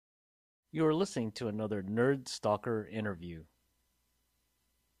You are listening to another Nerd Stalker interview.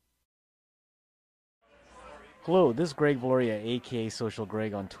 Hello, this is Greg Valoria, aka Social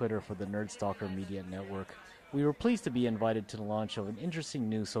Greg on Twitter for the Nerd Stalker Media Network. We were pleased to be invited to the launch of an interesting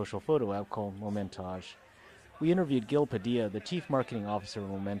new social photo app called Momentage. We interviewed Gil Padia, the Chief Marketing Officer of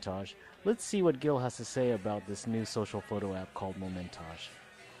Momentage. Let's see what Gil has to say about this new social photo app called Momentage.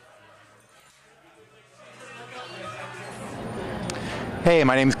 Hey,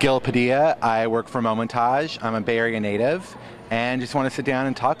 my name's Gil Padia. I work for Momentage. I'm a Bay Area native and just want to sit down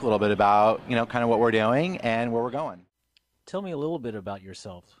and talk a little bit about, kind of what we're doing and where we're going. Tell me a little bit about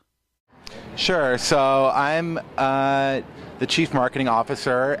yourself. Sure. So I'm the Chief Marketing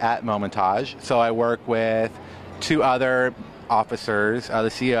Officer at Momentage. So I work with two other officers,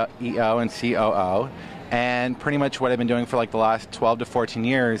 the CEO and COO. And pretty much what I've been doing for like the last 12 to 14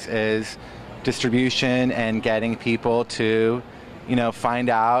 years is distribution and getting people to find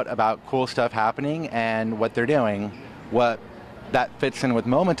out about cool stuff happening and what they're doing. What that fits in with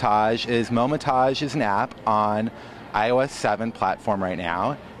Momentage is an app on iOS 7 platform right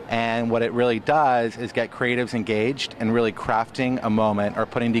now. And what it really does is get creatives engaged and really crafting a moment or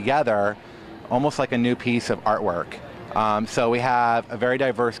putting together almost like a new piece of artwork. So we have a very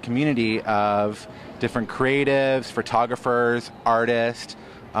diverse community of different creatives, photographers, artists,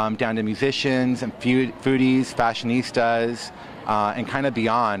 down to musicians and foodies, fashionistas, and kind of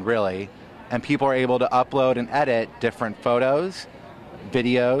beyond, really. And people are able to upload and edit different photos,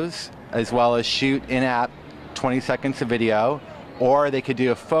 videos, as well as shoot in-app 20 seconds of video, or they could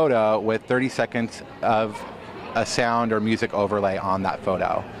do a photo with 30 seconds of a sound or music overlay on that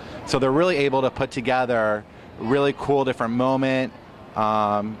photo. So they're really able to put together a really cool different moment,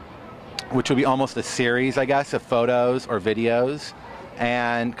 which would be almost a series, I guess, of photos or videos,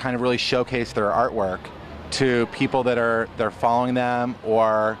 and kind of really showcase their artwork to people that they're following them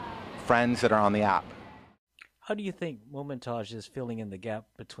or friends that are on the app. How do you think Momentage is filling in the gap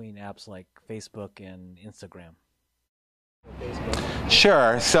between apps like Facebook and Instagram?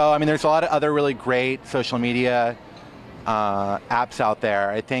 Sure. So, there's a lot of other really great social media apps out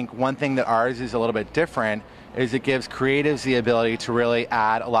there. I think one thing that ours is a little bit different is it gives creatives the ability to really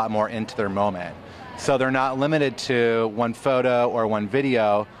add a lot more into their moment. So they're not limited to one photo or one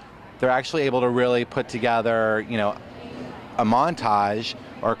video. They're actually able to really put together, a montage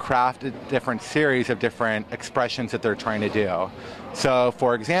or craft a different series of different expressions that they're trying to do. So,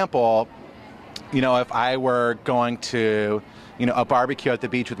 for example, if I were going to, a barbecue at the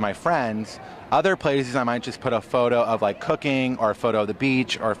beach with my friends, other places I might just put a photo of like cooking or a photo of the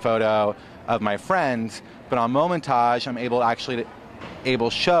beach or a photo of my friends. But on Momentage, I'm able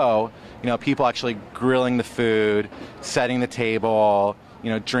to show, people actually grilling the food, setting the table,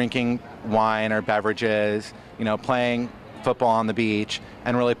 drinking wine or beverages, playing football on the beach,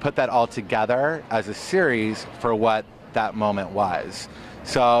 and really put that all together as a series for what that moment was.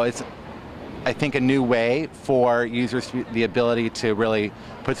 So it's, I think, a new way for users the ability to really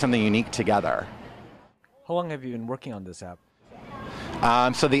put something unique together. How long have you been working on this app?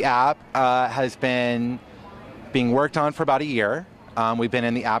 So the app has been being worked on for about a year. We've been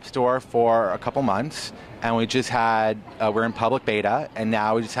in the App Store for a couple months, and we just had, we're in public beta, and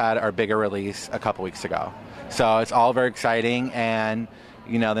now we just had our bigger release a couple weeks ago. So it's all very exciting, and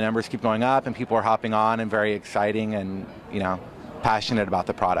the numbers keep going up, and people are hopping on, and very exciting, and passionate about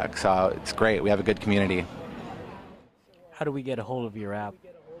the product. So it's great. We have a good community. How do we get a hold of your app?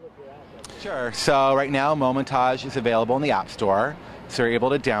 Sure. So right now, Momentage is available in the App Store. So you're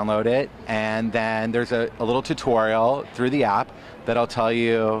able to download it, and then there's a little tutorial through the app that'll tell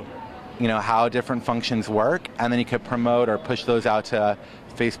you, how different functions work, and then you could promote or push those out to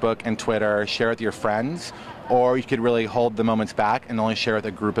Facebook and Twitter, share with your friends, or you could really hold the moments back and only share with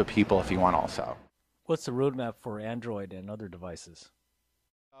a group of people if you want also. What's the roadmap for Android and other devices?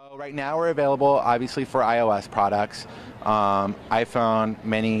 So right now we're available, obviously, for iOS products, iPhone,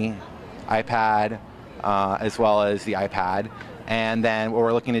 Mini, iPad, as well as the iPad. And then what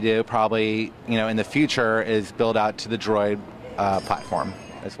we're looking to do probably, in the future is build out to the Droid platform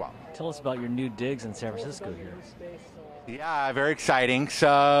as well. Tell us about your new digs in San Francisco here. Yeah, very exciting.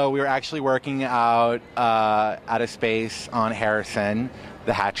 So we were actually working out at a space on Harrison,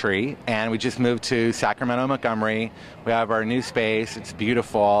 the hatchery, and we just moved to Sacramento, Montgomery. We have our new space. It's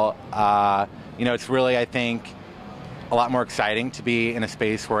beautiful. It's really, I think, a lot more exciting to be in a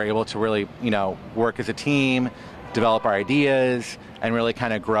space where we're able to really, work as a team, develop our ideas, and really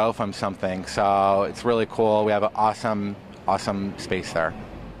kind of grow from something. So it's really cool. We have an awesome space there.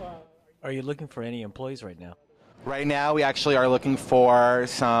 Are you looking for any employees right now? Right now, we actually are looking for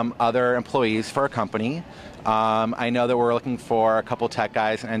some other employees for a company. I know that we're looking for a couple tech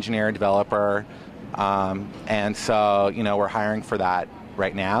guys, an engineer, a developer, and so we're hiring for that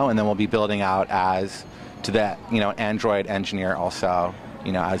right now, and then we'll be building out as to that Android engineer also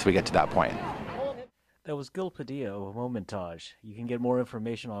as we get to that point. That was Gil Padilla of Momentage. You can get more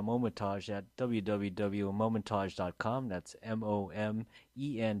information on Momentage at www.momentage.com. That's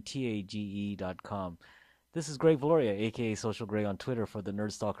momentage.com. This is Greg Valoria, aka Social Greg on Twitter for the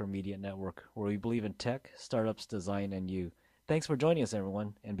Nerdstalker Media Network, where we believe in tech, startups, design, and you. Thanks for joining us,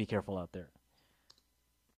 everyone, and be careful out there.